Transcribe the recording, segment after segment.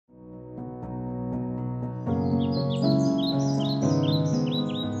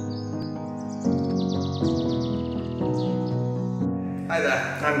Hi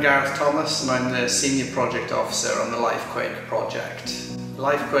there, I'm Gareth Thomas and I'm the Senior Project Officer on the LIFEquake project.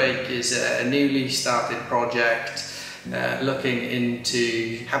 LIFEquake is a newly started project looking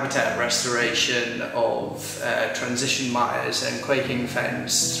into habitat restoration of transition mires and quaking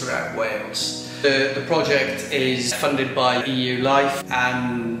fens throughout Wales. The project is funded by EU Life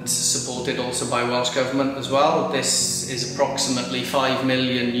and supported also by Welsh Government as well. This is approximately €5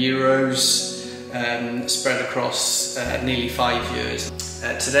 million spread across nearly 5 years.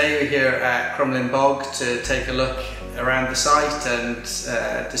 Today we're here at Crymlyn Bog to take a look around the site and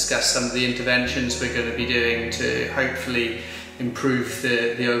discuss some of the interventions we're going to be doing to hopefully improve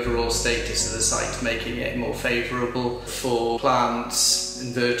the overall status of the site, making it more favourable for plants,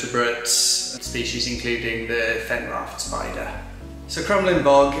 invertebrates, species including the fen raft spider. So Crymlyn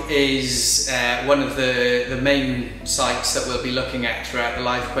Bog is one of the main sites that we'll be looking at throughout the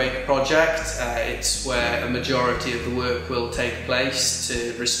LIFEquake project. It's where a majority of the work will take place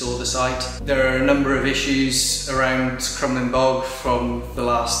to restore the site. There are a number of issues around Crymlyn Bog from the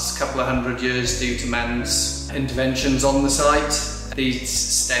last couple of hundred years due to man's interventions on the site. These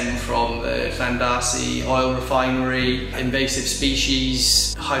stem from the Llandarcy oil refinery, invasive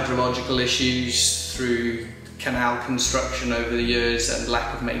species, hydrological issues through canal construction over the years and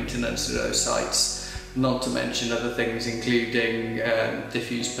lack of maintenance of those sites, not to mention other things including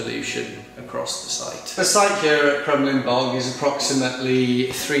diffuse pollution across the site. The site here at Crymlyn Bog is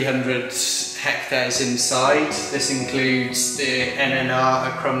approximately 300 hectares inside. This includes the NNR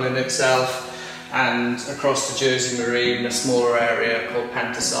at Crymlyn itself and across the Jersey Marine a smaller area called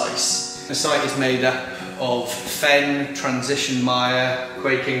Pantysice. The site is made up of fen, transition mire,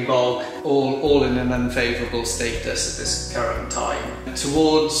 quaking bog, all in an unfavourable status at this current time.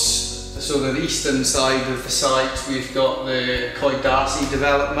 Towards the sort of eastern side of the site we've got the Llandarcy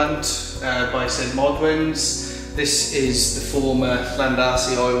development by St Modwyn's. This is the former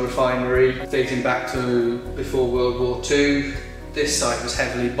Llandarcy oil refinery dating back to before World War II. This site was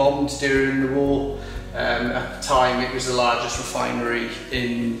heavily bombed during the war. At the time it was the largest refinery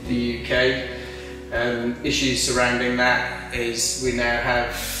in the UK. Issues surrounding that is we now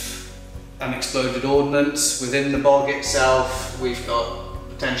have unexploded ordnance within the bog itself. We've got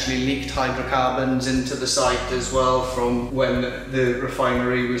potentially leaked hydrocarbons into the site as well from when the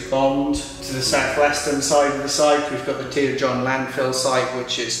refinery was bombed. To the southwestern side of the site we've got the Tir John landfill site,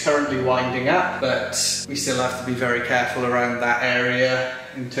 which is currently winding up, but we still have to be very careful around that area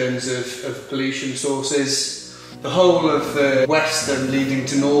in terms of pollution sources. The whole of the western leading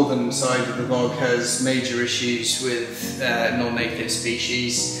to northern side of the bog has major issues with non-native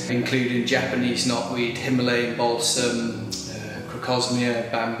species, including Japanese knotweed, Himalayan balsam, crocosmia,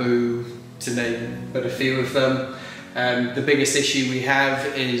 bamboo, to name but a few of them. The biggest issue we have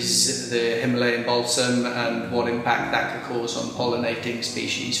is the Himalayan balsam and what impact that could cause on pollinating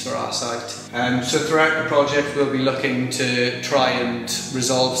species for our site. So throughout the project we'll be looking to try and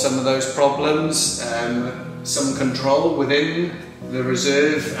resolve some of those problems. Some control within the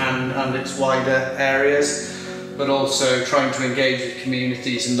reserve and its wider areas, but also trying to engage with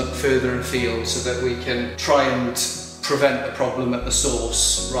communities and look further afield so that we can try and prevent the problem at the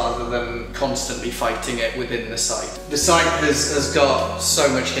source rather than constantly fighting it within the site. The site has got so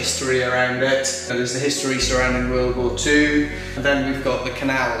much history around it. There's the history surrounding World War II, and then we've got the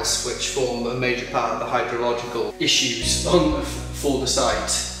canals which form a major part of the hydrological issues for the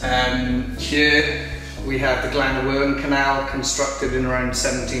site. Here we have the Glanawern Canal, constructed in around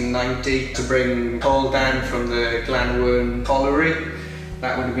 1790 to bring coal down from the Glanawern colliery.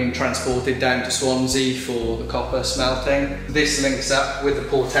 That would have been transported down to Swansea for the copper smelting. This links up with the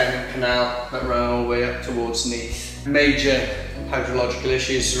Portennant Canal that ran all the way up towards Neath. Major hydrological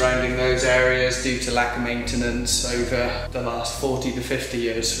issues surrounding those areas due to lack of maintenance over the last 40 to 50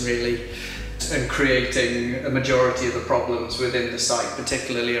 years really, and creating a majority of the problems within the site,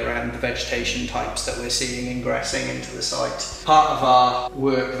 particularly around the vegetation types that we're seeing ingressing into the site. Part of our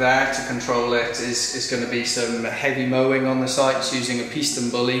work there to control it is going to be some heavy mowing on the sites using a piston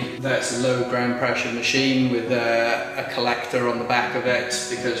bully. That's a low ground pressure machine with a collector on the back of it,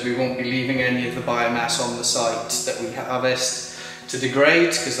 because we won't be leaving any of the biomass on the site that we harvest to degrade,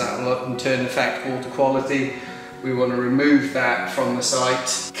 because that will in turn affect water quality. We want to remove that from the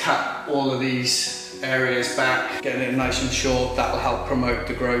site, cut all of these areas back, getting it nice and short. That will help promote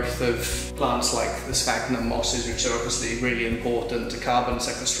the growth of plants like the sphagnum mosses, which are obviously really important to carbon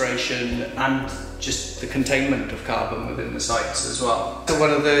sequestration and just the containment of carbon within the sites as well. So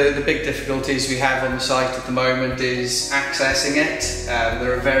one of the big difficulties we have on the site at the moment is accessing it.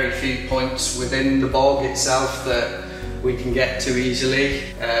 There are very few points within the bog itself that we can get to easily.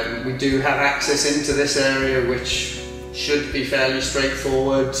 We do have access into this area, which should be fairly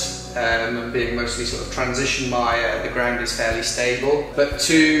straightforward, and being mostly sort of transition mire, the ground is fairly stable. But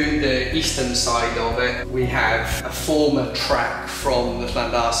to the eastern side of it, we have a former track from the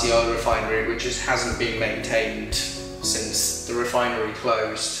Llandarcy oil refinery which just hasn't been maintained since the refinery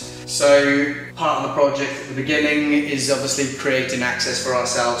closed. So part of the project at the beginning is obviously creating access for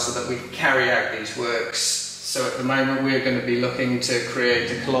ourselves so that we can carry out these works. So at the moment we're going to be looking to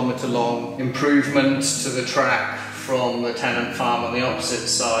create a kilometre-long improvement to the track from the tenant farm on the opposite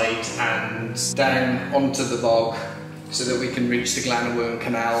side and down onto the bog, so that we can reach the Glanawern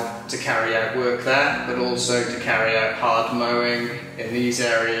Canal to carry out work there, but also to carry out hard mowing in these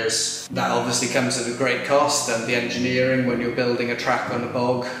areas. That obviously comes at a great cost, and the engineering when you're building a track on a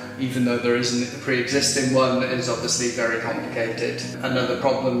bog, even though there isn't a pre-existing one, is obviously very complicated. Another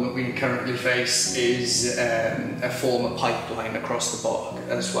problem that we currently face is a former pipeline across the bog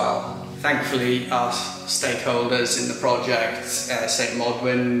as well. Thankfully, our stakeholders in the project, St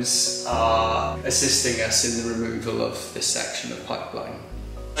Modwyn's, are assisting us in the removal of this section of pipeline.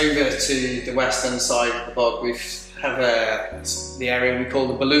 Over to the western side of the bog, we have the area we call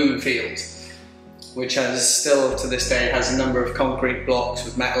the balloon field, which still to this day has a number of concrete blocks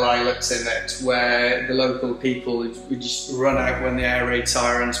with metal eyelets in it, where the local people would just run out when the air raid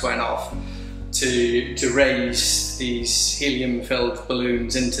sirens went off to raise these helium-filled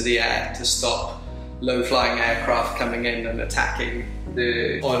balloons into the air to stop low-flying aircraft coming in and attacking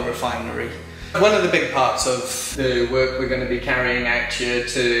the oil refinery. One of the big parts of the work we're going to be carrying out here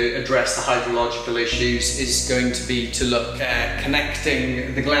to address the hydrological issues is going to be to look at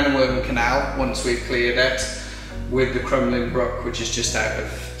connecting the Glanawern Canal, once we've cleared it, with the Crymlyn Brook, which is just out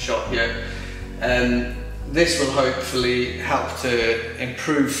of shot here. This will hopefully help to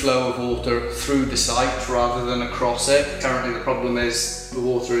improve flow of water through the site rather than across it. Currently the problem is the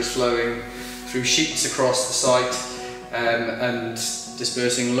water is flowing through sheets across the site and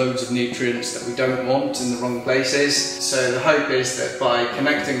dispersing loads of nutrients that we don't want in the wrong places. So the hope is that by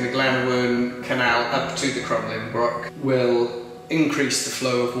connecting the Glanawern Canal up to the Crymlyn Brook, we'll increase the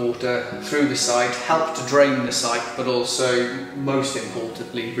flow of water through the site, help to drain the site, but also, most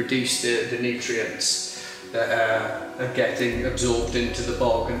importantly, reduce the nutrients that are getting absorbed into the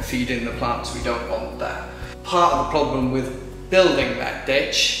bog and feeding the plants we don't want there. Part of the problem with building that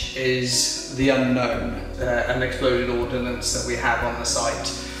ditch is the unknown, unexploded ordnance that we have on the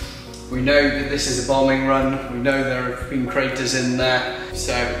site. We know that this is a bombing run, we know there have been craters in there,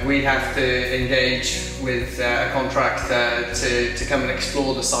 so we have to engage with a contractor to come and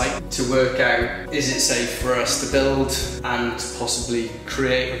explore the site to work out, is it safe for us to build, and possibly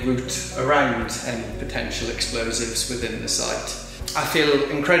create a route around any potential explosives within the site. I feel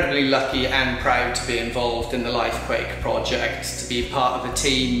incredibly lucky and proud to be involved in the LIFEquake project, to be part of a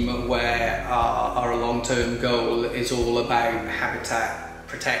team where our long-term goal is all about habitat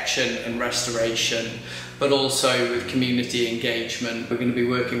protection and restoration, but also with community engagement. We're going to be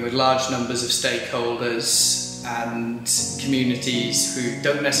working with large numbers of stakeholders and communities who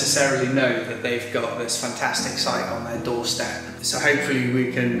don't necessarily know that they've got this fantastic site on their doorstep. So hopefully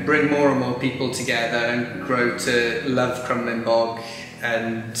we can bring more and more people together and grow to love Crymlyn Bog,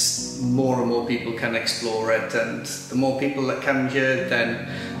 and more people can explore it, and the more people that come here, then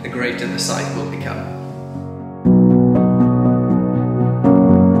the greater the site will become.